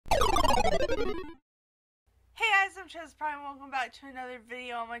Hey guys, I'm ChezPride and welcome back to another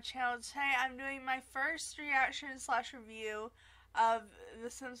video on my channel. Today I'm doing my first reaction / review of The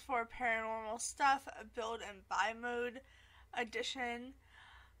Sims 4 Paranormal Stuff Build and Buy Mode Edition.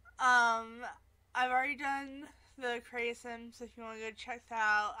 I've already done the Create Sims, so if you want to go check that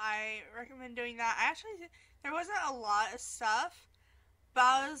out, I recommend doing that. There wasn't a lot of stuff, but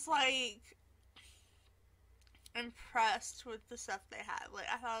I was like impressed with the stuff they had. Like,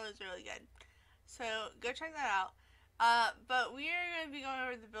 I thought it was really good. So go check that out. But we are going to be going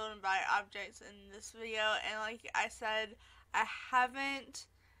over the build and buy objects in this video, and like I said, I haven't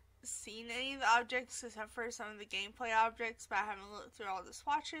seen any of the objects except for some of the gameplay objects, but I haven't looked through all the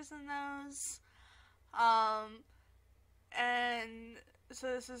swatches in those. And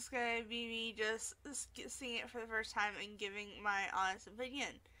so this is going to be me just seeing it for the first time and giving my honest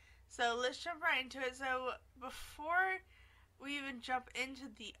opinion. So let's jump right into it. So before we even jump into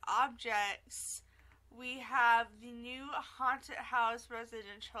the objects, we have the new Haunted House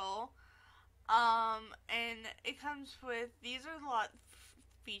Residential, and it comes with, these are a lot of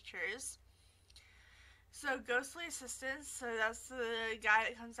features. So Ghostly Assistants, so that's the guy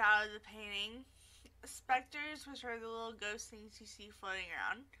that comes out of the painting. Specters, which are the little ghost things you see floating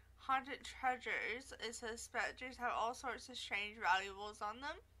around. Haunted Treasures, it says specters have all sorts of strange valuables on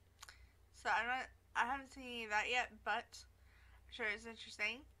them. So I haven't seen any of that yet, but I'm sure it's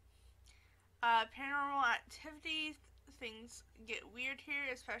interesting. Paranormal activity, things get weird here,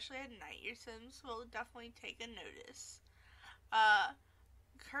 especially at night. Your Sims will definitely take a notice.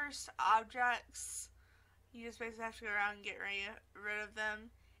 Cursed objects, you just basically have to go around and get rid of them.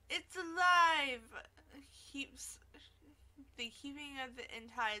 It's alive! The keeping of the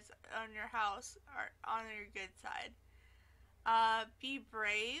entities on your house are on your good side. Be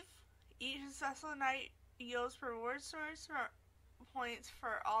brave. Each successful night yields reward source points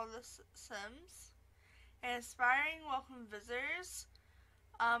for all the Sims. And inspiring welcome visitors.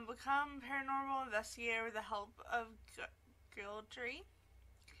 Become paranormal investigator with the help of Gildry.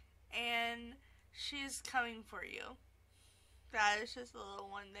 And she's coming for you. That is just a little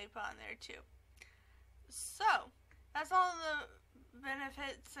one they put on there too. So, that's all the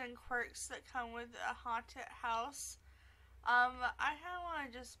benefits and quirks that come with a haunted house. I kind of want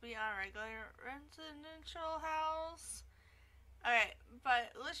to just be on a regular residential house. Okay,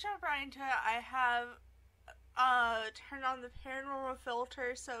 but let's jump right into it. I have turned on the paranormal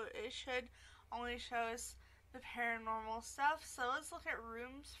filter, so it should only show us the paranormal stuff. So let's look at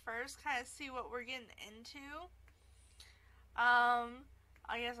rooms first, kind of see what we're getting into.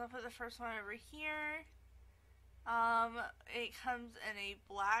 I guess I'll put the first one over here. It comes in a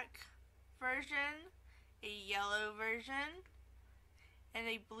black version, a yellow version, and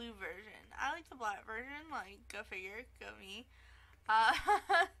a blue version. I like the black version, like, go figure, go me.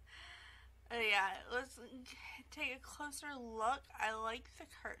 Yeah, let's take a closer look. I like the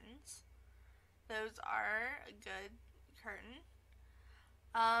curtains. Those are a good curtain.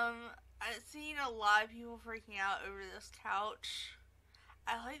 I've seen a lot of people freaking out over this couch.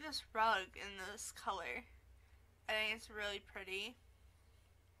 I like this rug in this color. I think it's really pretty.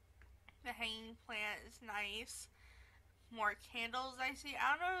 The hanging plant is nice. More candles I see.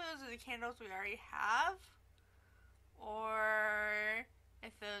 I don't know if those are the candles we already have, or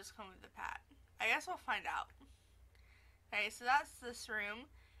if those come with the pack. I guess we'll find out. Okay, so that's this room.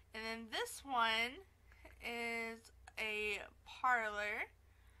 And then this one is a parlor.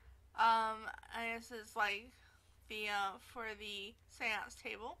 I guess it's like the, for the seance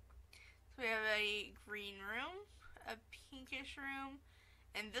table. So we have a green room, a pinkish room,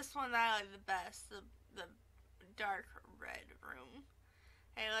 and this one that I like the best, the dark red room.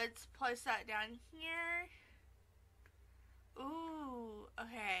 Okay, let's place that down here. Ooh,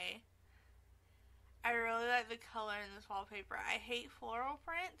 okay. I really like the color in this wallpaper. I hate floral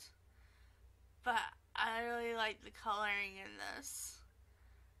print, but I really like the coloring in this.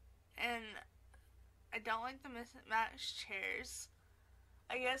 And I don't like the mismatched chairs.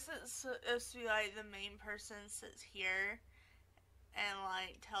 I guess it's supposed to be like the main person sits here and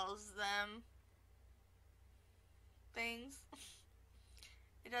like tells them things.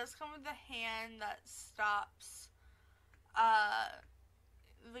 It does come with a hand that stops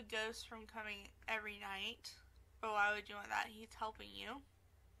the ghost from coming every night. But why would you want that? He's helping you.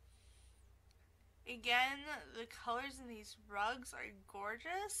 Again, the colors in these rugs are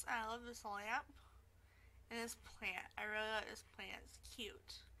gorgeous. I love this lamp. And this plant. I really like this plant. It's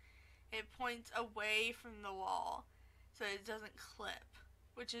cute. It points away from the wall so it doesn't clip,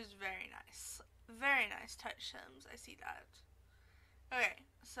 which is very nice. Very nice touch, Sims. I see that. Okay,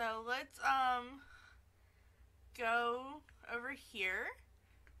 so let's go over here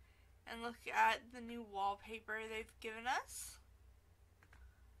and look at the new wallpaper they've given us.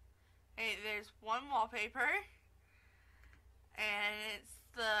 Okay, there's one wallpaper, and it's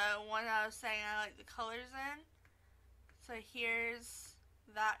the one I was saying I like the colors in. So here's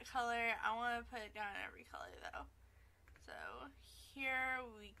that color. I want to put it down in every color though. So here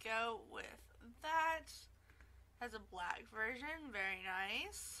we go with that. Has a black version, very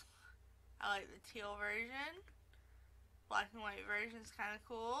nice. I like the teal version. Black and white version is kind of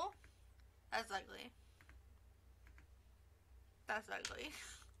cool. That's ugly. That's ugly.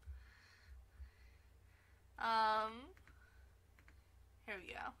 Here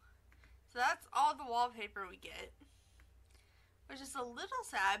we go. So that's all the wallpaper we get, which is a little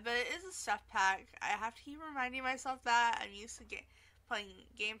sad, but it is a stuff pack. I have to keep reminding myself that. I'm used to playing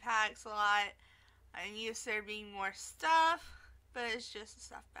game packs a lot. I'm used to there being more stuff, but it's just a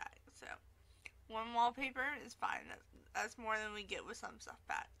stuff pack. So one wallpaper is fine. That's more than we get with some stuff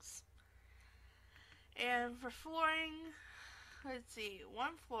packs. And for flooring, let's see,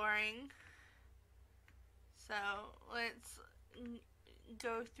 one flooring. So let's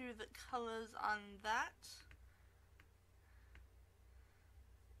go through the colors on that.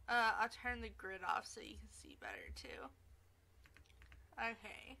 I'll turn the grid off so you can see better too.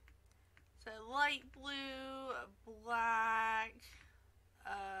 Okay, so light blue, black,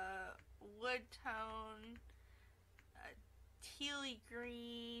 wood tone, tealy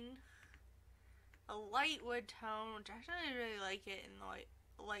green, a light wood tone, which I actually really like it in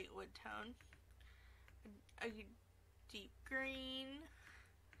the light wood tone, a deep green,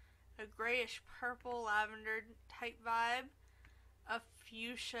 a grayish purple lavender type vibe, a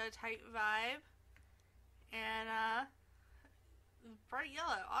fuchsia type vibe, and bright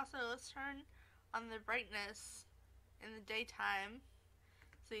yellow. Also, let's turn on the brightness in the daytime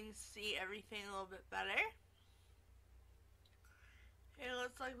so you can see everything a little bit better. It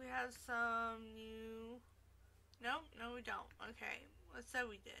looks like we have some new... Nope, no we don't. Okay, let's say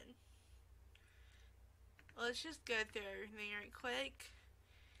we did. Let's just go through everything right quick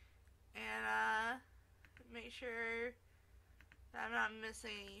and make sure that I'm not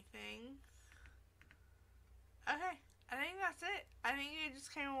missing anything. Okay, I think that's it. I think it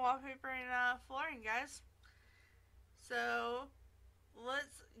just came with wallpaper and flooring, guys. So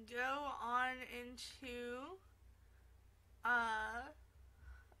let's go on into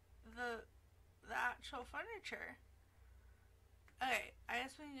the actual furniture. Okay, I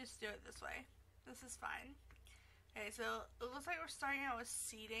guess we can just do it this way. This is fine. Okay, so it looks like we're starting out with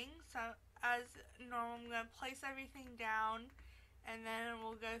seating. So as normal, I'm going to place everything down, and then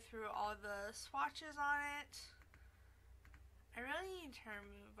we'll go through all the swatches on it. I really need to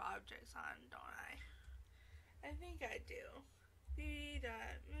remove objects on, don't I? I think I do.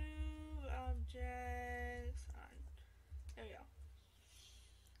 Move objects on. There we go.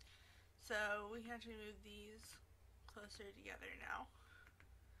 So we can actually move these closer together now.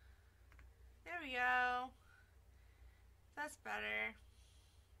 There we go. That's better.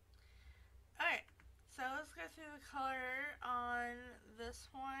 Alright, so let's go through the color on this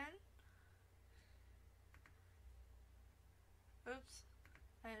one. Oops,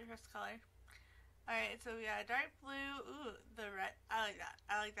 I didn't press color. Alright, so we got dark blue. Ooh, the red. I like that.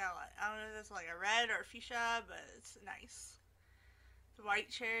 I like that a lot. I don't know if it's like a red or a fuchsia, but it's nice. The white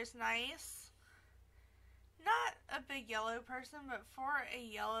chair is nice. Not a big yellow person, but for a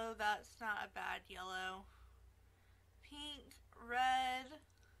yellow, that's not a bad yellow. Pink, red,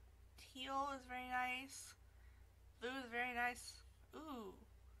 teal is very nice. Blue is very nice. Ooh.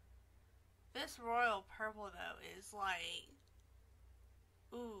 This royal purple, though, is like...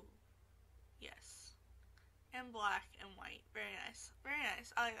 Ooh. Yes. And black and white. Very nice. Very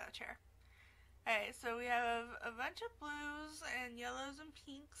nice. I like that chair. Okay, so we have a bunch of blues and yellows and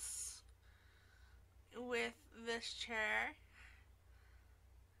pinks with this chair.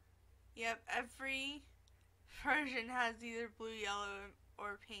 Yep, every version has either blue, yellow,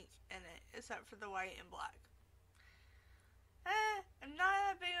 or pink in it, except for the white and black. I'm not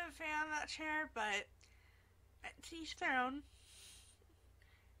that big of a fan of that chair, but to each their own.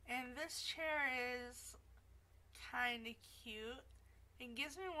 And this chair is kind of cute. It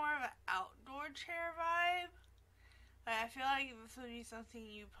gives me more of an outdoor chair vibe. Like, I feel like this would be something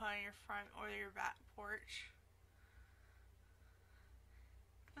you put on your front or your back porch.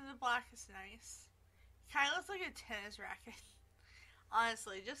 And the black is nice. Kind of looks like a tennis racket.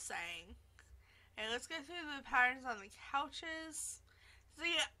 Honestly, just saying. And let's go through the patterns on the couches. So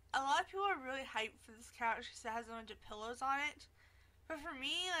yeah, a lot of people are really hyped for this couch because it has a bunch of pillows on it. But for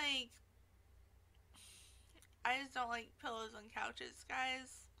me, like, I just don't like pillows on couches,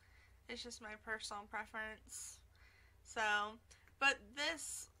 guys. It's just my personal preference. So, but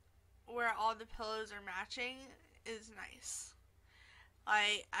this where all the pillows are matching is nice.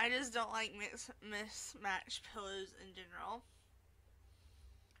 Like, I just don't like mismatched pillows in general.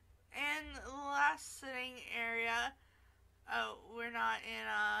 And the last sitting area, oh, we're not in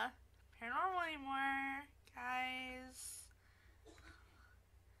Paranormal anymore, guys.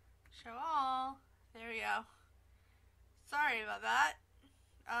 Show all. There we go. Sorry about that.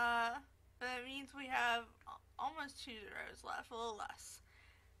 But it means we have almost 2 rows left, a little less.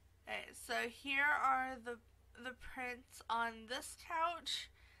 Okay, so here are the prints on this couch.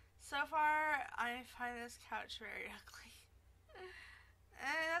 So far, I find this couch very ugly.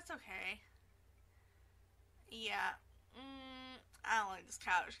 That's okay. Yeah. I don't like this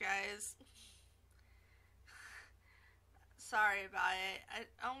couch, guys. Sorry about it. I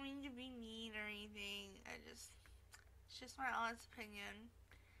don't mean to be mean or anything. It's just my honest opinion.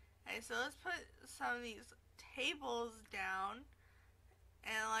 Okay, so let's put some of these tables down.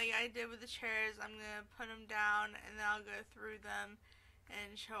 And like I did with the chairs, I'm going to put them down and then I'll go through them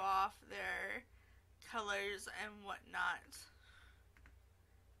and show off their colors and whatnot.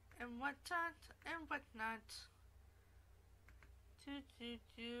 And whatnot, and whatnot.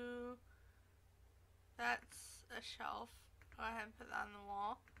 That's a shelf. Go ahead and put that on the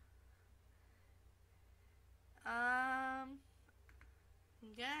wall. I'm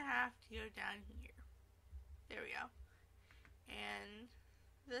gonna have to go down here. There we go. And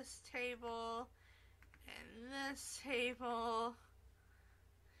this table, and this table.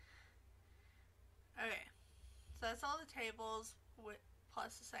 Okay, so that's all the tables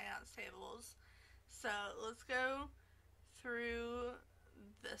plus the seance tables. So let's go through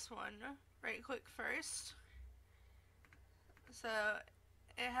this one right quick first. So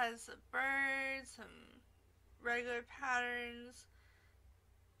it has a bird, some regular patterns.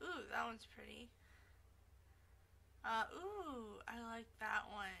 Ooh, that one's pretty. Ooh, I like that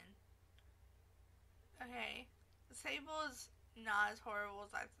one. Okay, the table is not as horrible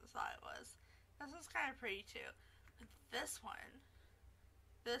as I thought it was. This one's kind of pretty too. But this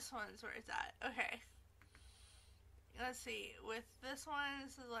one's where it's at. Okay. Let's see. With this one,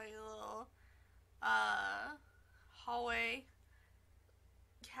 this is like a little hallway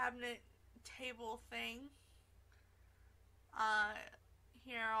cabinet table thing.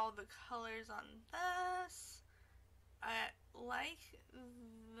 Here are all the colors on this. I like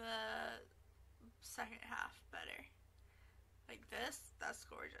the second half better. Like this, that's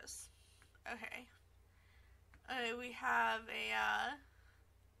gorgeous. Okay. We have a,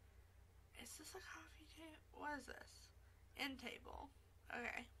 is this a coffee table? What is this? End table.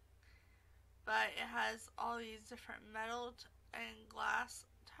 Okay. But it has all these different metal and glass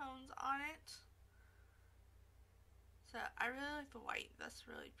tones on it. So I really like the white. That's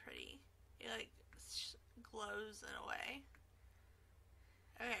really pretty. It like glows in a way.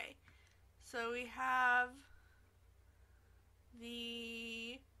 Okay. So we have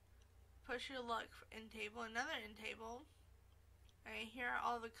the push your luck end table, another end table. Okay, here are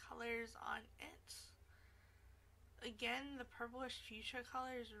all the colors on it. Again, the purplish fuchsia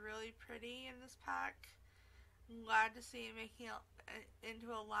color is really pretty in this pack. I'm glad to see it making it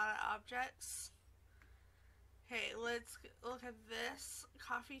into a lot of objects. Okay, let's look at this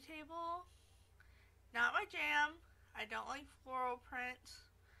coffee table. Not my jam. I don't like floral print.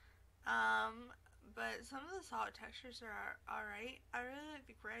 But some of the solid textures are alright. I really like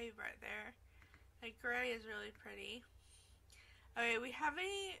the gray right there. The gray is really pretty. Okay, we have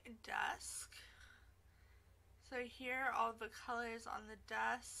a desk. So here are all the colors on the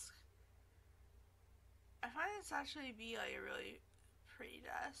desk. I find this actually be like a really pretty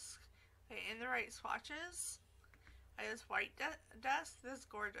desk. Okay, in the right swatches. Like this white desk, this is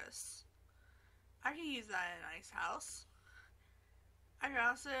gorgeous. I could use that in a nice house. I could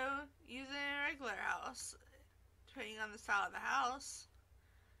also use it in a regular house, depending on the style of the house.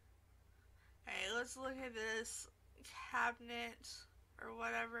 Okay, let's look at this cabinet or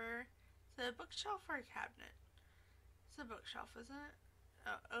whatever. Is it a bookshelf or a cabinet? It's a bookshelf, isn't it?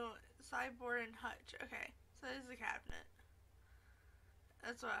 Oh, sideboard and hutch. Okay, so it is a cabinet.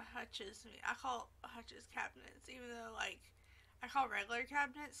 That's what a hutch is to me. I call hutches cabinets, even though, like, I call regular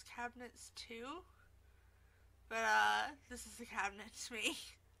cabinets too. But, this is a cabinet to me.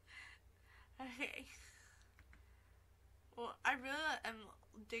 Okay. Well, I really am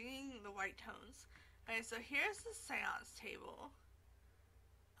digging the white tones. Okay, so here's the seance table.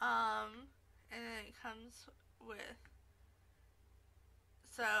 And then it comes with,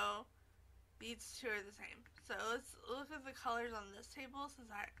 so these two are the same. So let's look at the colors on this table since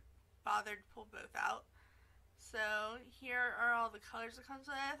I bothered to pull both out. So here are all the colors it comes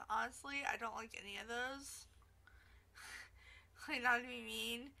with. Honestly, I don't like any of those. Like, not to be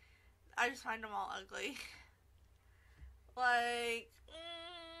mean, I just find them all ugly. Like,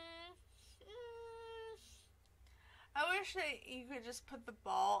 I wish that you could just put the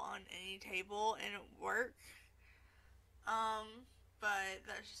ball on any table and it would work. But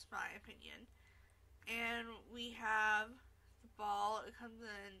that's just my opinion. And we have the ball. It comes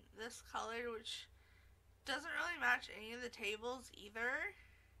in this color, which doesn't really match any of the tables either.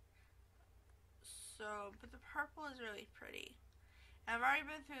 So, but the purple is really pretty. And I've already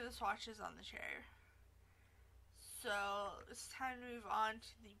been through the swatches on the chair. So, it's time to move on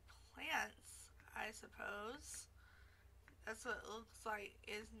to the plants, I suppose. That's what it looks like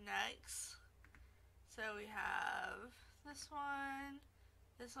is next. So we have this one.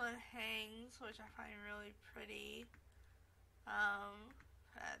 This one hangs, which I find really pretty.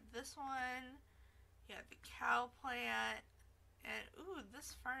 This one. You have the cow plant. And ooh,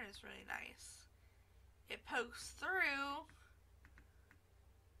 this fern is really nice. It pokes through.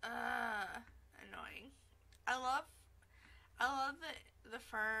 Annoying. I love the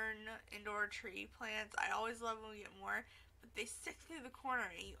fern indoor tree plants. I always love when we get more, but they stick through the corner,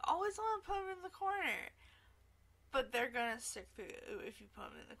 and you always want to put them in the corner. But they're gonna stick through if you put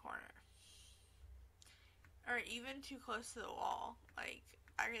them in the corner. Or even too close to the wall. Like,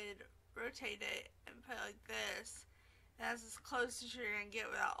 I could rotate it and put it like this, and that's as close as you're gonna get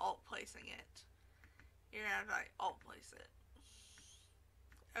without alt placing it. You're gonna have to like alt place it.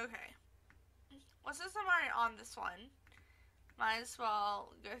 Okay. Well, since I'm already on this one, might as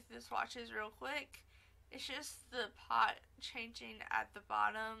well go through the swatches real quick. It's just the pot changing at the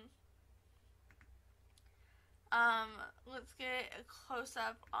bottom. Let's get a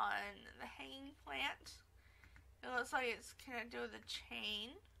close-up on the hanging plant. It looks like it's connected with a chain,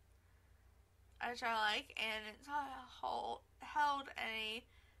 which I like, and it's held in a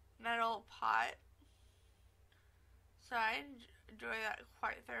metal pot. So I enjoy that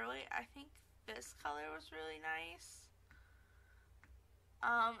quite thoroughly. I think this color was really nice.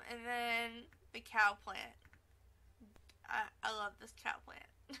 And then the cow plant. I love this cow plant.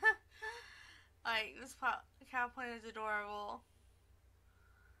 Like, this cow plant is adorable.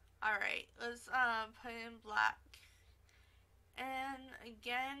 Alright, let's put it in black. And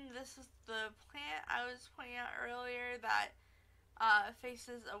again, this is the plant I was pointing out earlier that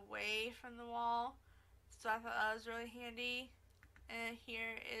faces away from the wall. So I thought that was really handy. And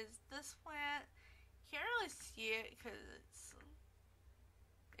here is this plant. Can't really see it because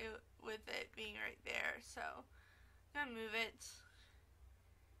with it being right there. So I'm gonna move it.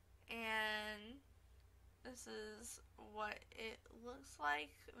 And this is what it looks like.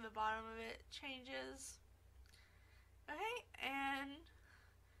 The bottom of it changes. Okay, and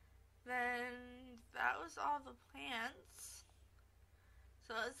then that was all the plants.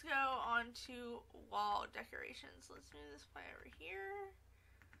 So let's go on to wall decorations. Let's move this plant over here.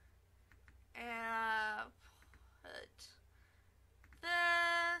 And put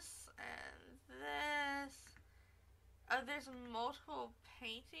this and this. Oh, there's multiple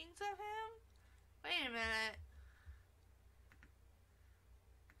paintings of him? Wait a minute.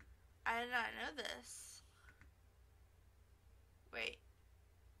 I did not know this. Wait.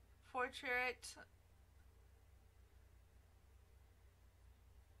 Portrait.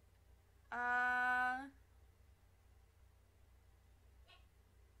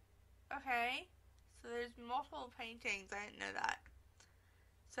 Okay. So there's multiple paintings. I didn't know that.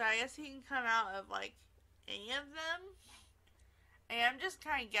 So I guess he can come out of, like, any of them. And I'm just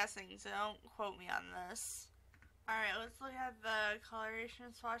kind of guessing, so don't quote me on this. Alright, let's look at the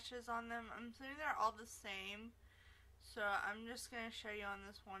coloration swatches on them. I'm assuming they're all the same. So I'm just going to show you on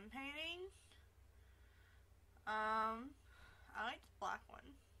this one painting. I like the black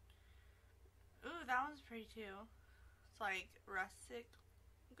one. Ooh, that one's pretty too. It's like rustic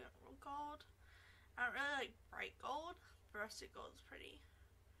gold. I don't really like bright gold, but rustic gold is pretty.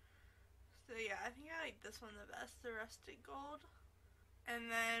 So yeah, I think I like this one the best, the rustic gold.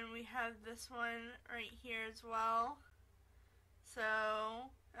 And then we have this one right here as well.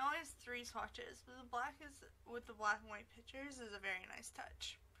 So it only has 3 swatches, but the black is with the black and white pictures is a very nice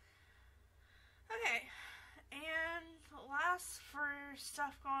touch. Okay, and last for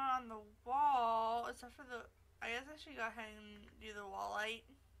stuff going on the wall, except for the, I guess I should go ahead and do the wall light.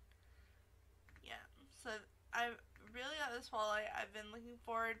 Yeah, so I really got this wall light. I've been looking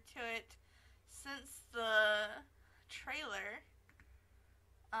forward to it since the trailer.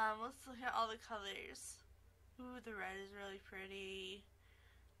 Let's look at all the colors. Ooh, the red is really pretty.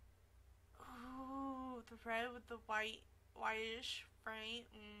 Ooh, the red with the whitish frame.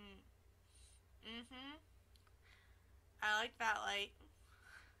 I like that light.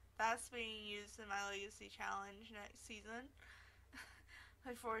 That's being used in my Legacy Challenge next season.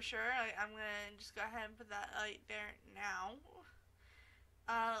 like for sure. I'm gonna just go ahead and put that light there now.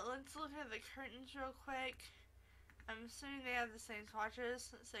 Let's look at the curtains real quick. I'm assuming they have the same swatches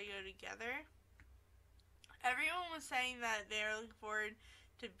since they go together. Everyone was saying that they're looking forward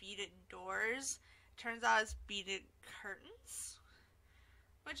to beaded doors. Turns out it's beaded curtains,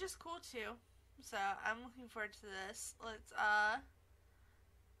 which is cool too. So I'm looking forward to this. Let's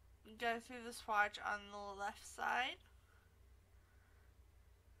go through the swatch on the left side.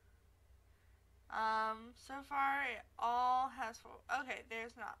 So far it all has okay,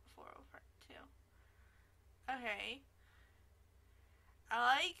 there's not floral print too. Okay.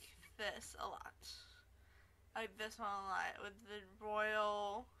 I like this a lot. I like this one a lot with the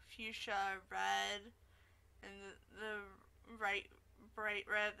royal fuchsia red and the bright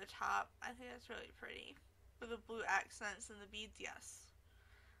red at the top. I think that's really pretty. With the blue accents and the beads, yes.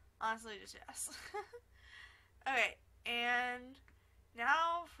 Honestly, just yes. Okay, and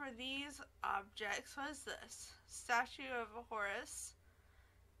now for these objects. What is this? Statue of Horus.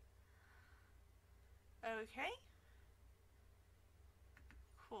 Okay.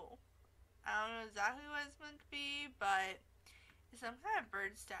 Cool. I don't know exactly what it's meant to be, but it's some kind of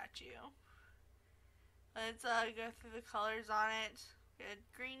bird statue. Let's go through the colors on it. Good.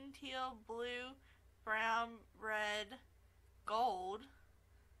 Green, teal, blue, brown, red, gold,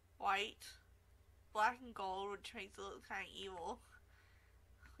 white, black and gold, which makes it look kind of evil.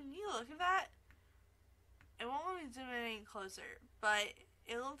 When you look at that, it won't let me zoom in any closer, but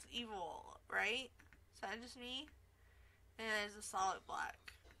it looks evil, right? Is that just me? And there's a solid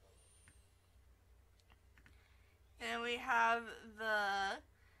black. And we have the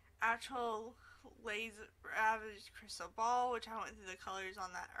actual laser ravaged crystal ball, which I went through the colors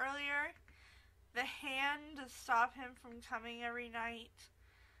on that earlier. The hand to stop him from coming every night.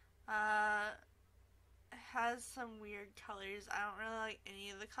 Has some weird colors. I don't really like any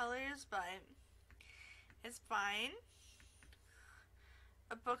of the colors, but it's fine.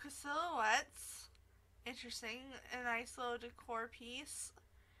 A book of silhouettes. Interesting. A nice little decor piece.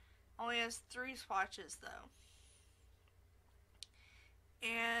 Only has 3 swatches though.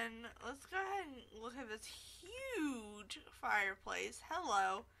 And let's go ahead and look at this huge fireplace.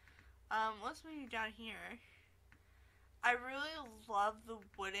 Hello. Let's move down here. I really love the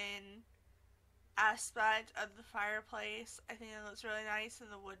wooden aspect of the fireplace. I think it looks really nice in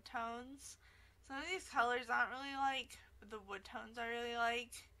the wood tones. Some of these colors I don't really like, but the wood tones I really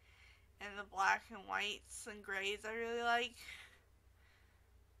like. And the black and whites and grays I really like.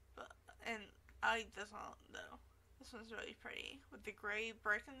 And I like this one though. This one's really pretty with the gray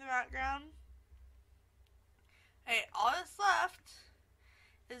brick in the background. Hey, all that's left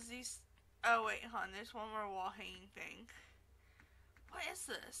is these. Oh wait, hold on. There's one more wall hanging thing. What is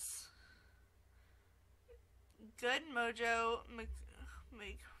this? Good Mojo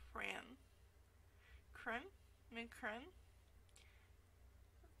McCrim.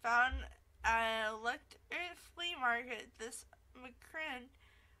 Found at an electric flea market. This McCrim,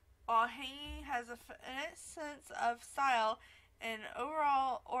 while hanging, has a finite sense of style and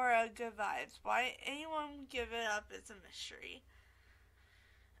overall aura good vibes. Why anyone give it up is a mystery.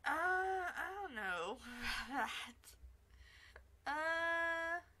 I don't know that.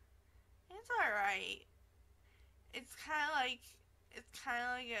 It's alright. It's kind of like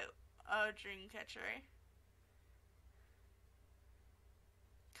a dream catcher.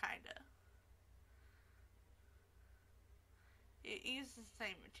 Kinda. It uses the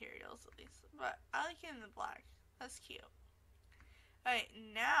same materials at least, but I like it in the black. That's cute. Alright,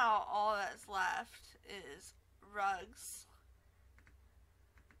 now all that's left is rugs.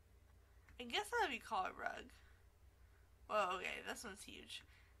 I guess that would be called a rug. Whoa, okay, this one's huge.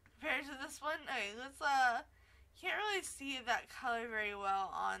 Compared to this one, okay, let's, can't really see that color very well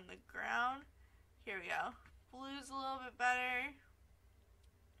on the ground. Here we go. Blue's a little bit better.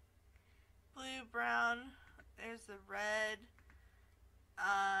 Blue, brown, there's the red.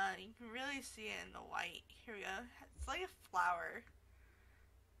 You can really see it in the white. Here we go. It's like a flower.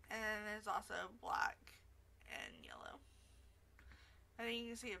 And then there's also black and yellow. I think you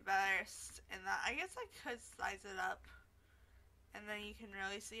can see it better in that. I guess I could size it up, and then you can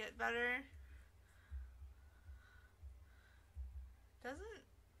really see it better. Doesn't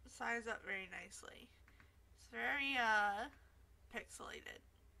size up very nicely. It's very pixelated.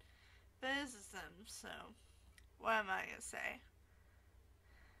 But it is a Sims, so what am I gonna say?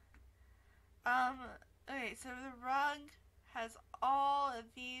 Okay, so the rug has all of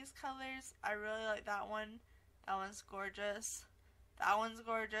these colors. I really like that one. That one's gorgeous. That one's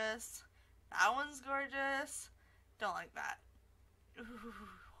gorgeous. That one's gorgeous. Don't like that. Ooh,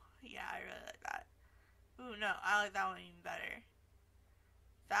 yeah, I really like that. Ooh, no, I like that one even better.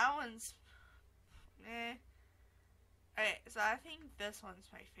 that one's eh. Okay, so I think this one's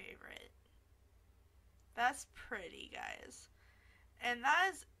my favorite. That's pretty, guys. And that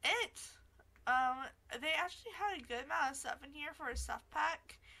is it. They actually had a good amount of stuff in here for a stuff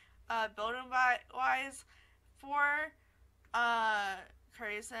pack. Building wise, for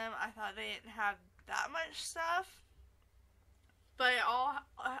Charism, I thought they didn't have that much stuff. But it all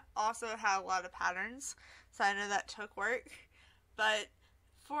also had a lot of patterns, so I know that took work. But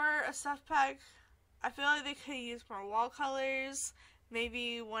for a stuff pack, I feel like they could use more wall colors,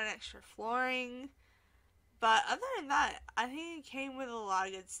 maybe one extra flooring. But other than that, I think it came with a lot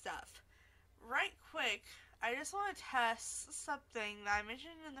of good stuff. Right quick, I just want to test something that I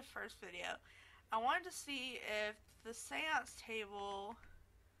mentioned in the first video. I wanted to see if the seance table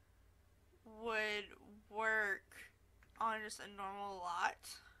would work on just a normal lot.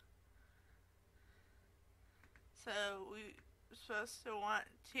 So we're supposed to want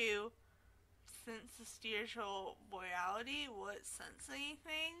to sense the spiritual reality. Will it sense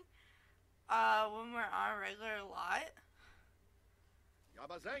anything when we're on a regular lot?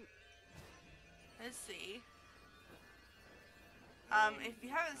 Let's see. If you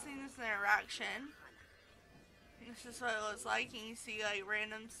haven't seen this interaction, this is what it looks like. And you see like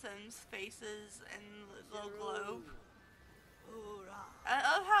random Sims faces and the little globe. I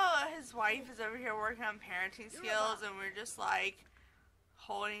love how his wife is over here working on parenting skills and we're just like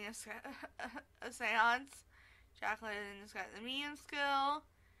holding a seance. Jacqueline has got the medium skill.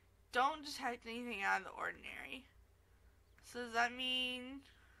 Don't detect anything out of the ordinary. So does that mean...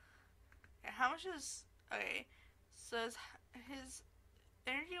 how much is... okay, so his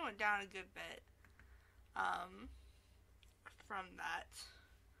energy went down a good bit from that.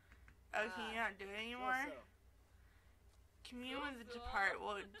 Oh, can you not do it anymore? Commune with the depart.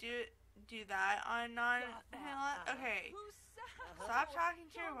 Will do that on non... okay. Stop talking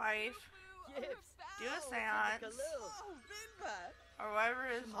to your wife. Do a seance. Or whatever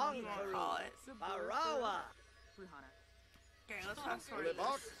it is you want to call it. Okay, let's fast forward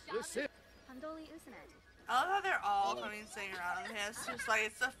this. I love how they're all coming sitting around him. It's just like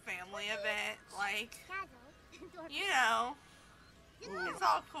it's a family event. Like, you know, it's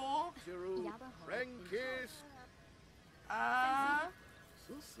all cool.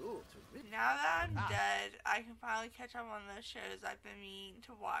 Now that I'm dead, I can finally catch up on those shows I've been meaning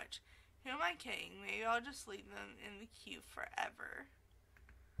to watch. Who am I kidding? Maybe I'll just leave them in the queue forever.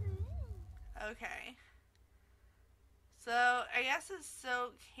 Okay. So, I guess it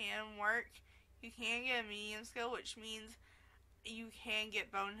still can work. You can get a medium skill, which means you can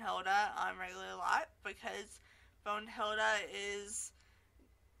get Bone Hilda on regular lot, because Bone Hilda is,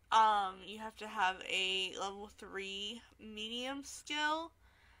 you have to have a level 3 medium skill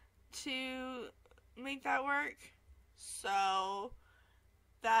to make that work. So,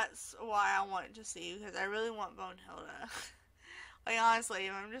 that's why I wanted to see, because I really want Bone Hilda. Like, honestly,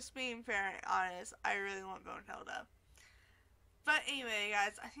 if I'm just being fair and honest, I really want Bone Hilda. But anyway,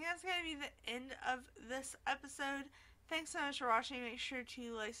 guys, I think that's going to be the end of this episode. Thanks so much for watching. Make sure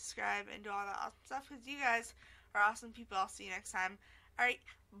to like, subscribe, and do all that awesome stuff, because you guys are awesome people. I'll see you next time. Alright,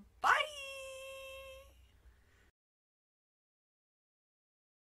 bye!